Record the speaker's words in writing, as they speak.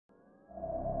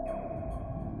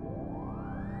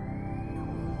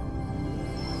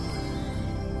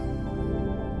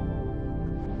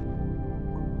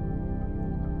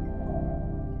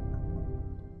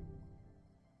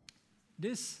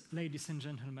This, ladies and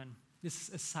gentlemen, this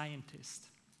is a scientist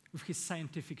with his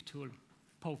scientific tool,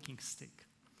 poking stick.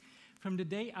 From the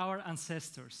day our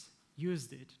ancestors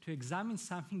used it to examine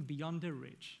something beyond their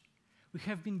reach, we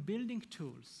have been building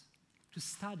tools to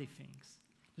study things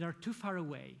that are too far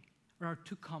away, or are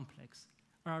too complex,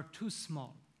 or are too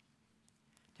small.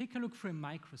 Take a look through a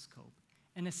microscope,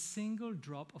 and a single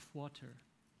drop of water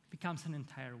becomes an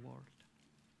entire world.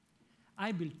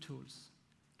 I build tools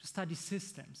to study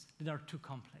systems that are too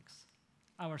complex,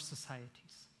 our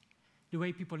societies, the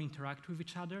way people interact with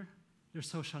each other, their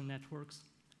social networks,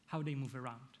 how they move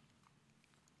around.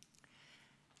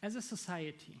 As a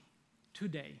society,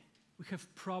 today, we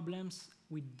have problems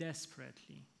we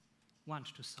desperately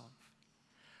want to solve.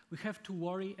 We have to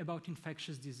worry about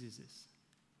infectious diseases,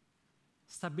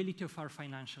 stability of our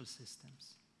financial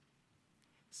systems,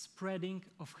 spreading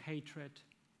of hatred,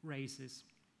 racism,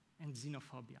 and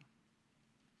xenophobia.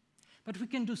 But we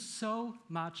can do so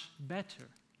much better.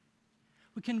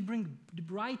 We can bring the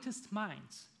brightest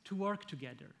minds to work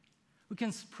together. We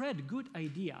can spread good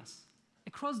ideas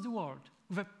across the world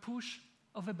with a push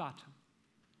of a button.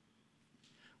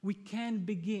 We can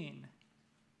begin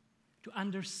to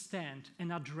understand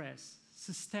and address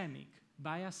systemic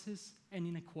biases and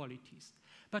inequalities.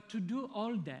 But to do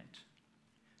all that,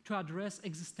 to address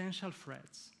existential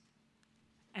threats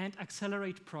and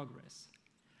accelerate progress,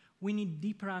 we need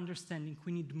deeper understanding,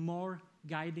 we need more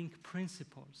guiding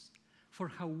principles for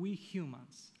how we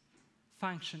humans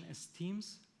function as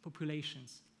teams,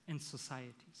 populations, and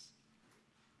societies.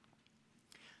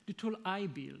 The tool I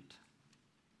built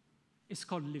is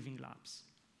called Living Labs.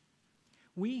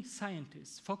 We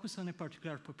scientists focus on a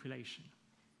particular population,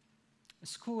 a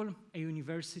school, a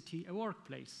university, a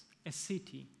workplace, a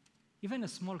city, even a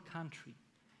small country,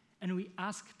 and we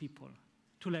ask people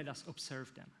to let us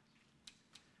observe them.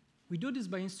 We do this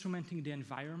by instrumenting the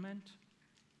environment,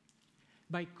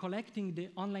 by collecting the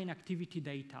online activity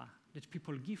data that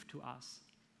people give to us,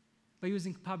 by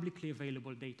using publicly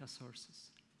available data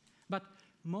sources. But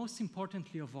most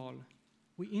importantly of all,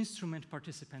 we instrument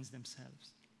participants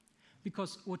themselves.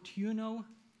 Because what you know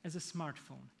as a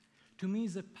smartphone, to me,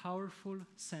 is a powerful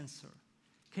sensor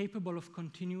capable of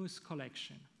continuous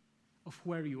collection of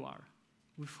where you are,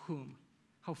 with whom,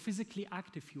 how physically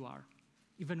active you are,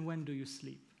 even when do you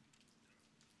sleep.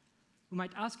 We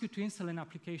might ask you to install an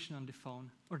application on the phone,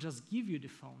 or just give you the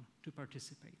phone to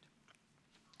participate.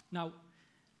 Now,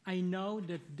 I know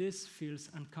that this feels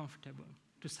uncomfortable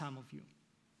to some of you.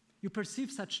 You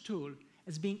perceive such tool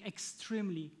as being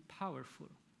extremely powerful,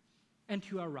 and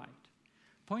you are right.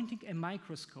 Pointing a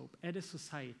microscope at a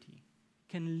society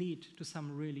can lead to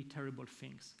some really terrible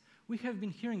things. We have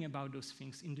been hearing about those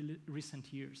things in the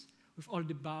recent years with all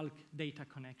the bulk data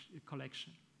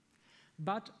collection.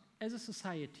 But as a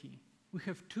society, we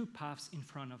have two paths in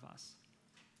front of us.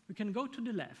 We can go to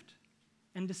the left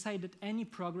and decide that any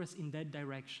progress in that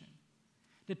direction,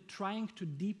 that trying to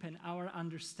deepen our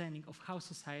understanding of how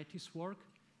societies work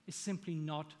is simply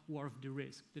not worth the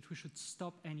risk, that we should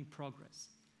stop any progress.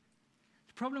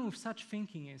 The problem with such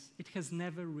thinking is it has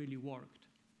never really worked.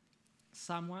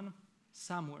 Someone,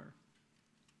 somewhere,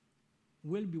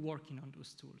 will be working on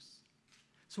those tools.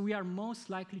 So we are most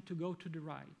likely to go to the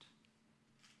right.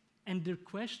 And the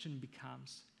question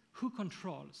becomes, who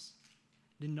controls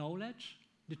the knowledge,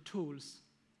 the tools,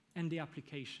 and the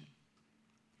application?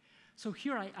 So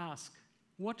here I ask,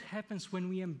 what happens when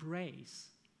we embrace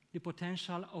the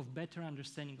potential of better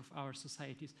understanding of our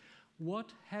societies?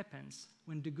 What happens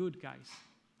when the good guys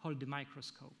hold the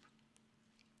microscope?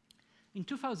 In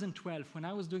 2012, when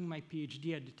I was doing my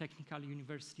PhD at the Technical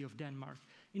University of Denmark,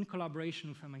 in collaboration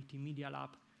with MIT Media Lab,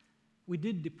 we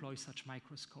did deploy such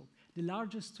microscope, the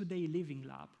largest today living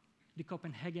lab, the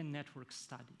Copenhagen Network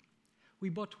Study. We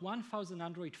bought 1,000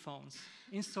 Android phones,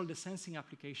 installed a sensing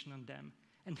application on them,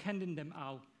 and handed them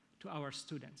out to our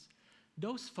students.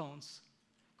 Those phones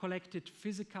collected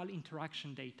physical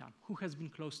interaction data, who has been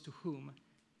close to whom,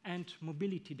 and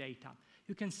mobility data.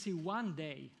 You can see one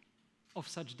day of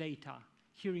such data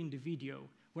here in the video,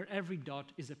 where every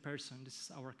dot is a person. This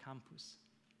is our campus.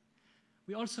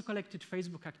 We also collected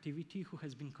Facebook activity, who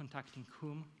has been contacting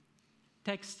whom,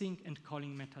 texting and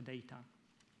calling metadata.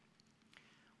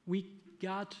 We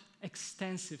got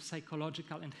extensive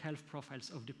psychological and health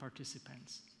profiles of the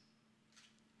participants.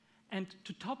 And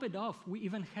to top it off, we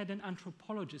even had an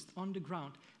anthropologist on the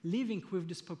ground living with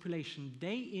this population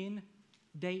day in,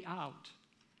 day out,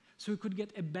 so we could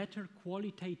get a better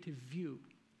qualitative view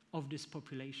of this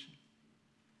population.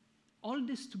 All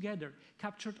this together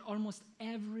captured almost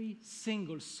every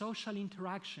single social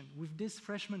interaction with this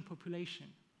freshman population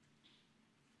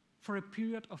for a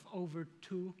period of over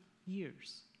 2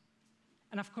 years.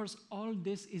 And of course, all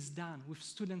this is done with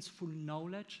students' full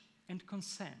knowledge and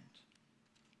consent.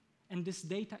 And this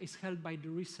data is held by the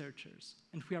researchers,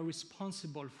 and we are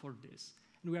responsible for this.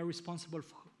 And we are responsible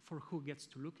for who gets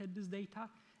to look at this data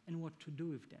and what to do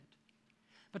with that.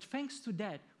 But thanks to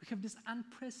that, we have this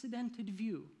unprecedented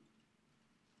view.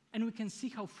 And we can see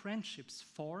how friendships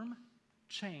form,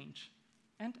 change,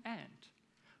 and end.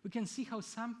 We can see how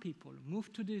some people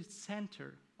move to the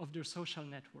center of their social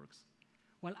networks,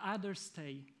 while others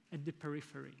stay at the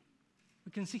periphery.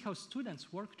 We can see how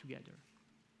students work together.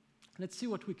 Let's see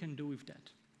what we can do with that.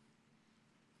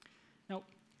 Now,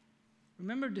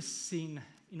 remember this scene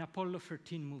in Apollo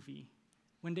 13 movie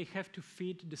when they have to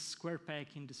feed the square peg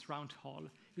in this round hole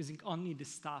using only the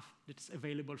stuff that's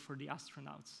available for the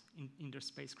astronauts in their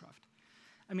spacecraft.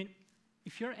 I mean,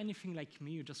 if you're anything like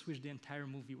me, you just wish the entire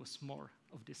movie was more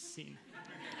of this scene.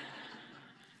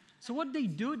 So what they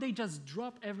do, they just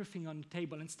drop everything on the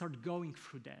table and start going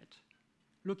through that,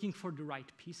 looking for the right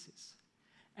pieces.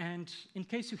 And in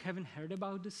case you haven't heard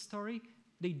about this story,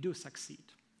 they do succeed.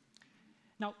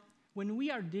 Now, when we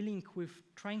are dealing with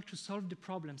trying to solve the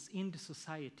problems in the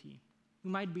society, we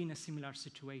might be in a similar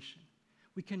situation.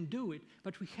 We can do it,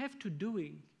 but we have to do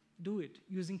it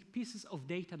using pieces of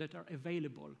data that are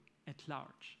available at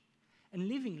large. And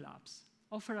Living Labs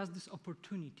offer us this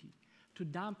opportunity to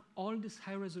dump all this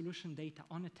high-resolution data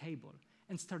on a table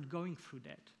and start going through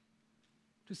that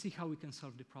to see how we can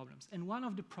solve the problems. And one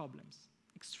of the problems,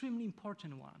 extremely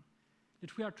important one,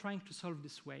 that we are trying to solve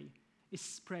this way is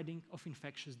spreading of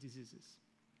infectious diseases.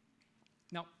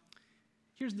 Now,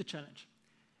 here's the challenge.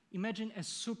 Imagine a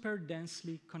super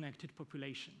densely connected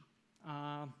population.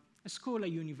 A school, a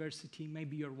university,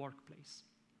 maybe your workplace.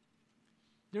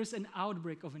 There's an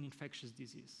outbreak of an infectious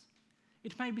disease.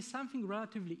 It might be something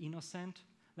relatively innocent,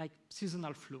 like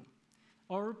seasonal flu.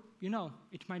 Or,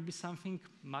 it might be something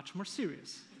much more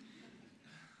serious.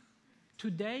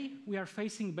 Today, we are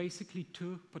facing basically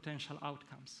two potential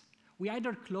outcomes. We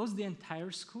either close the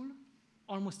entire school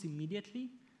almost immediately,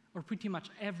 or pretty much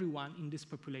everyone in this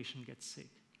population gets sick.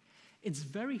 It's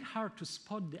very hard to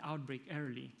spot the outbreak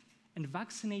early, and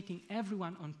vaccinating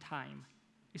everyone on time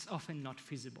is often not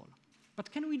feasible.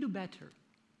 But can we do better?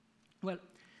 Well,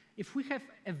 if we have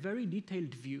a very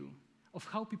detailed view of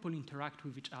how people interact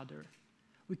with each other,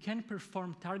 we can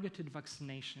perform targeted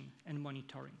vaccination and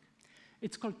monitoring.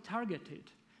 It's called targeted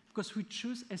because we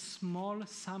choose a small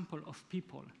sample of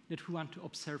people that we want to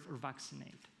observe or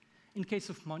vaccinate. In case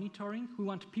of monitoring, we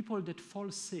want people that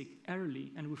fall sick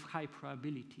early and with high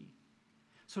probability.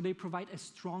 So they provide a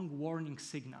strong warning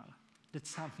signal that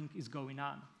something is going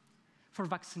on. For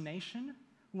vaccination,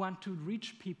 we want to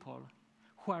reach people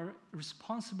who are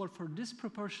responsible for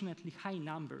disproportionately high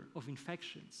number of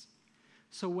infections.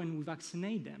 So when we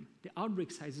vaccinate them, the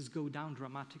outbreak sizes go down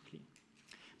dramatically.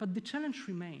 But the challenge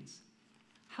remains,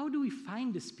 how do we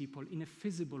find these people in a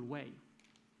feasible way?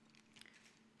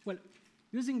 Well,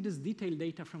 using this detailed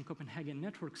data from Copenhagen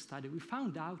Network Study, we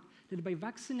found out that by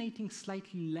vaccinating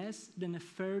slightly less than a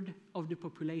third of the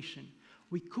population,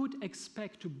 we could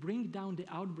expect to bring down the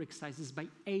outbreak sizes by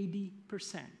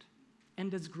 80%. And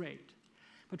that's great.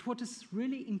 But what is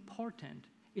really important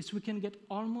is we can get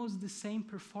almost the same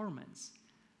performance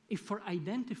if for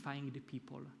identifying the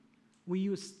people, we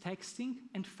use texting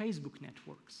and Facebook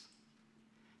networks.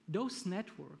 Those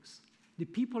networks, the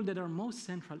people that are most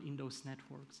central in those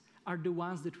networks, are the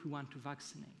ones that we want to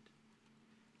vaccinate.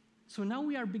 So now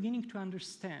we are beginning to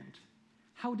understand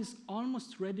how this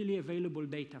almost readily available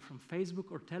data from Facebook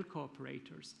or telco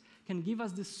operators can give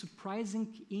us this surprising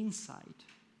insight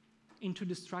into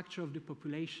the structure of the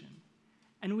population,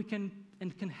 and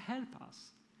can help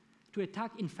us to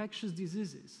attack infectious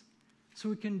diseases so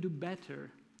we can do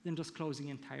better than just closing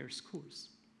entire schools.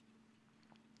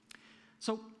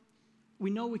 So we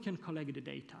know we can collect the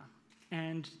data,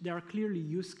 and there are clearly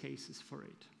use cases for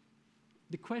it.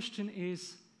 The question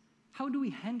is, how do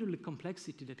we handle the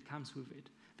complexity that comes with it?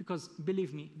 Because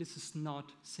believe me, this is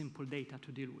not simple data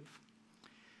to deal with.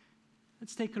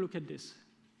 Let's take a look at this.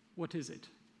 What is it?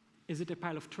 Is it a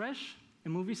pile of trash? A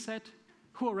movie set?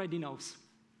 Who already knows?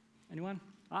 Anyone?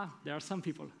 Ah, there are some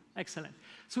people. Excellent.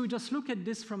 So we just look at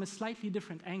this from a slightly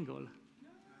different angle,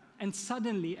 and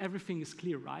suddenly everything is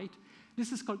clear, right?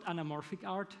 This is called Anamorphic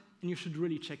Art, and you should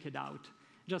really check it out.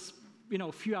 Just,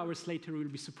 a few hours later, you'll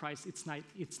be surprised it's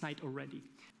night already.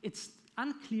 It's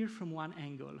unclear from one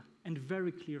angle and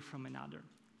very clear from another.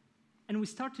 And we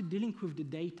started dealing with the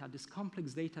data, this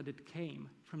complex data that came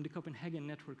from the Copenhagen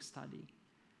Network Study.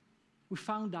 We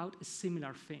found out a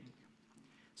similar thing.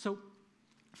 So,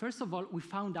 first of all, we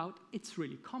found out it's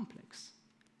really complex.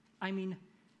 I mean,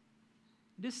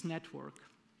 this network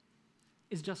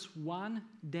is just one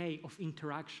day of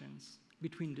interactions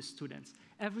between the students.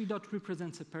 Every dot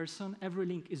represents a person, every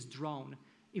link is drawn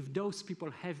if those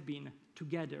people have been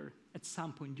together at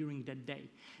some point during that day.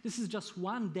 This is just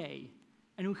one day,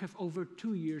 and we have over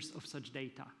 2 years of such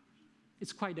data.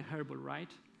 It's quite a hairball, right?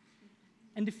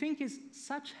 And the thing is,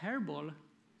 such hairball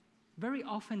very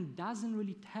often doesn't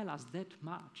really tell us that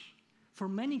much. For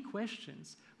many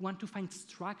questions, we want to find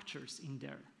structures in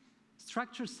there.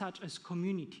 Structures such as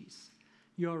communities,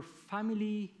 your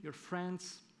family, your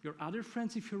friends, your other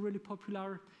friends if you're really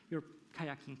popular, your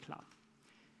kayaking club.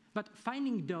 But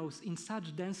finding those in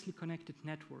such densely connected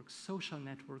networks, social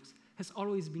networks, has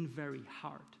always been very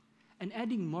hard. And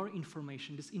adding more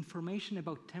information, this information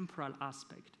about temporal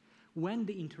aspect, when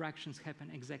the interactions happen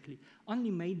exactly,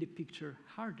 only made the picture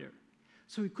harder.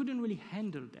 So we couldn't really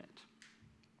handle that.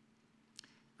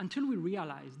 Until we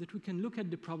realized that we can look at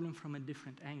the problem from a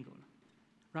different angle.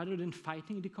 Rather than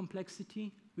fighting the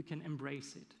complexity, we can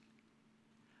embrace it.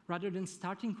 Rather than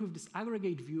starting with this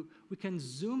aggregate view, we can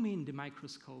zoom in the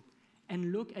microscope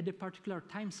and look at the particular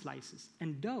time slices,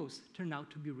 and those turn out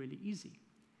to be really easy.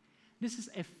 This is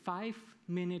a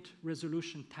 5-minute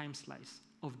resolution time slice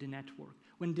of the network,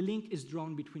 when the link is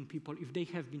drawn between people if they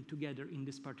have been together in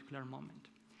this particular moment.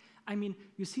 I mean,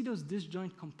 you see those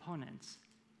disjoint components.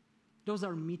 Those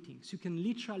are meetings. You can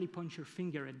literally point your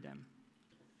finger at them.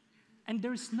 And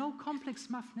there is no complex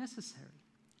math necessary.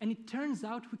 And it turns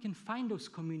out we can find those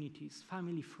communities,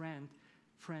 family,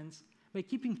 friends, by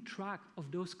keeping track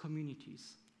of those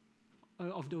communities,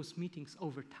 of those meetings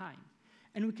over time.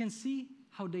 And we can see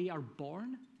how they are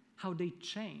born, how they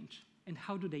change, and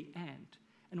how do they end.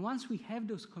 And once we have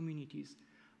those communities,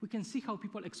 we can see how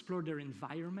people explore their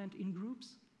environment in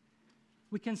groups.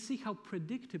 We can see how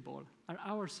predictable are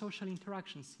our social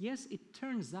interactions. Yes, it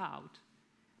turns out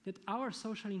that our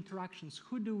social interactions,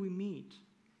 who do we meet,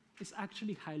 is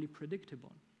actually highly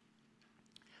predictable.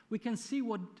 We can see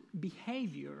what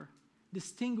behavior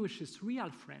distinguishes real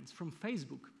friends from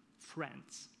Facebook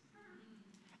friends.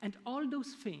 And all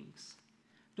those things,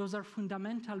 those are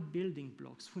fundamental building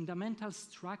blocks, fundamental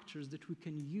structures that we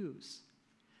can use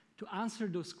to answer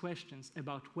those questions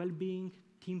about well-being,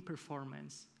 team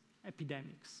performance,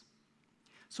 epidemics.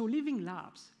 So Living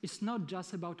Labs is not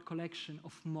just about collection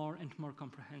of more and more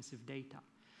comprehensive data,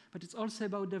 but it's also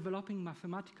about developing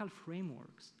mathematical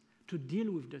frameworks to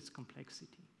deal with this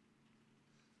complexity.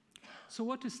 So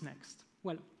what is next?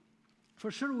 Well,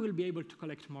 for sure we'll be able to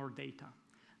collect more data.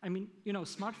 I mean, you know,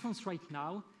 smartphones right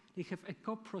now, they have a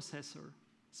coprocessor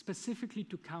specifically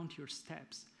to count your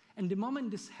steps. And the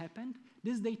moment this happened,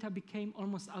 this data became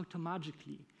almost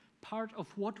automatically part of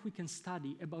what we can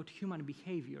study about human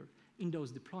behavior in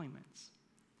those deployments.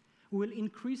 We will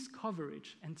increase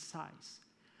coverage and size.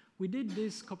 We did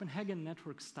this Copenhagen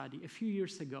network study a few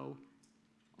years ago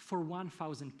for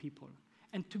 1,000 people.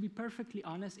 And to be perfectly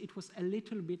honest, it was a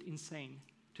little bit insane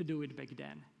to do it back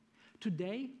then.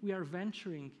 Today, we are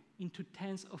venturing into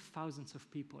tens of thousands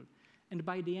of people. And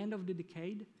by the end of the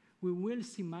decade, we will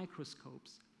see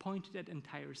microscopes pointed at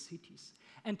entire cities.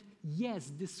 And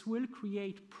yes, this will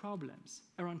create problems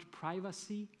around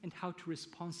privacy and how to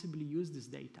responsibly use this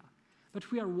data. But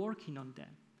we are working on them.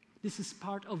 This is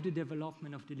part of the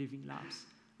development of the Living Labs.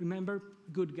 Remember,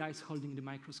 good guys holding the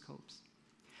microscopes.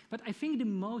 But I think the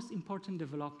most important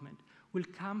development will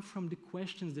come from the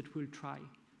questions that we'll try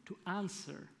to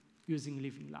answer using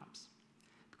Living Labs.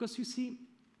 Because you see,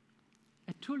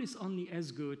 a tool is only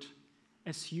as good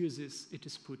as uses it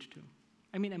is put to.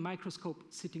 I mean, a microscope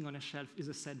sitting on a shelf is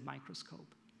a said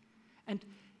microscope. And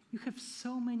you have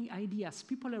so many ideas.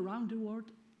 People around the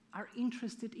world are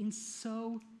interested in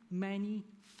so many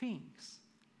things.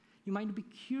 You might be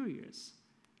curious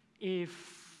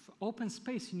if open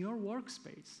space in your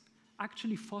workspace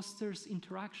actually fosters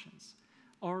interactions,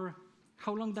 or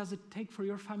how long does it take for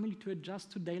your family to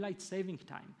adjust to daylight saving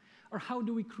time, or how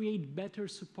do we create better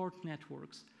support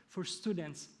networks for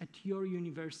students at your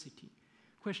university?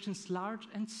 Questions large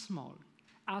and small,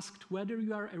 asked whether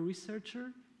you are a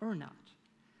researcher or not.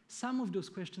 Some of those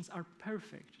questions are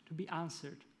perfect to be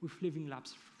answered with Living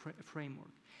Labs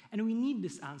framework. And we need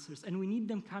these answers, and we need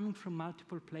them coming from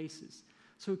multiple places,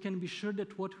 so we can be sure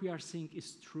that what we are seeing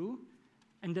is true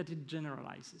and that it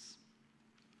generalizes.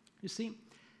 You see,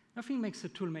 nothing makes a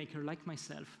toolmaker like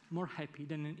myself more happy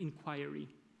than an inquiry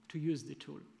to use the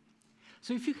tool.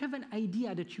 So if you have an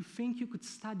idea that you think you could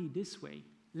study this way,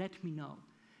 let me know.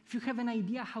 If you have an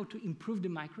idea how to improve the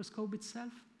microscope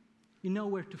itself, you know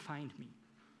where to find me.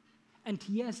 And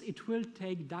yes, it will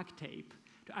take duct tape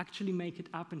to actually make it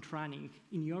up and running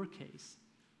in your case.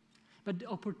 But the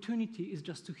opportunity is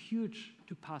just too huge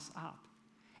to pass up.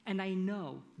 And I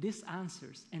know these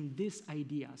answers and these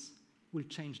ideas will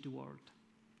change the world.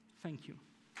 Thank you.